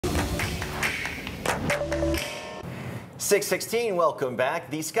6:16, welcome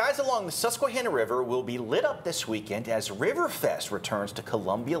back. The skies along the Susquehanna River will be lit up this weekend as Riverfest returns to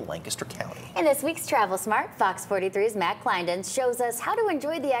Columbia-Lancaster County. In this week's Travel Smart, Fox 43's Matt Kleindon shows us how to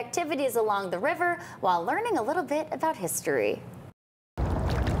enjoy the activities along the river while learning a little bit about history.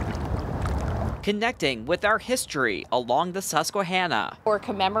 Connecting with our history along the Susquehanna. Or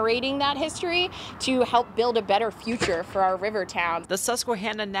commemorating that history to help build a better future for our river towns. The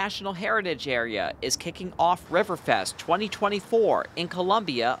Susquehanna National Heritage Area is kicking off Riverfest 2024 in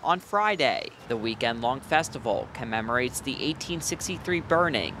Columbia on Friday. The weekend-long festival commemorates the 1863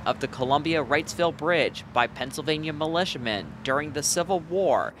 burning of the Columbia-Wrightsville Bridge by Pennsylvania militiamen during the Civil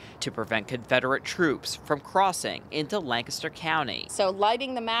War to prevent Confederate troops from crossing into Lancaster County. So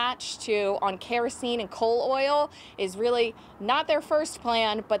lighting the match on kerosene and coal oil is really not their first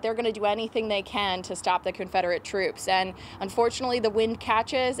plan, but they're going to do anything they can to stop the Confederate troops. And unfortunately, the wind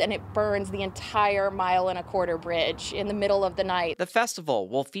catches and it burns the entire 1.25-mile bridge in the middle of the night. The festival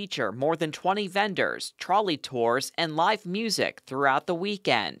will feature more than 20 vendors, trolley tours, and live music throughout the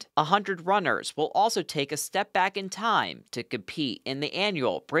weekend. 100 runners will also take a step back in time to compete in the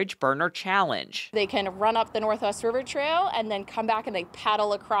annual Bridge Burner Challenge. They can run up the Northwest River Trail and then come back and they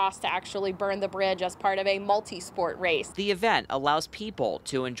paddle across to actually burn the bridge as part of a multi-sport race. The event allows people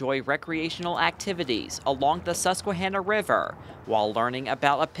to enjoy recreational activities along the Susquehanna River while learning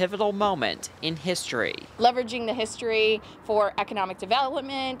about a pivotal moment in history. Leveraging the history for economic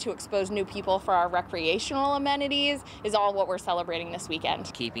development, to expose new people for our recreational amenities is all what we're celebrating this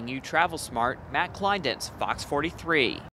weekend. Keeping you travel smart, Matt Kleindon, Fox 43.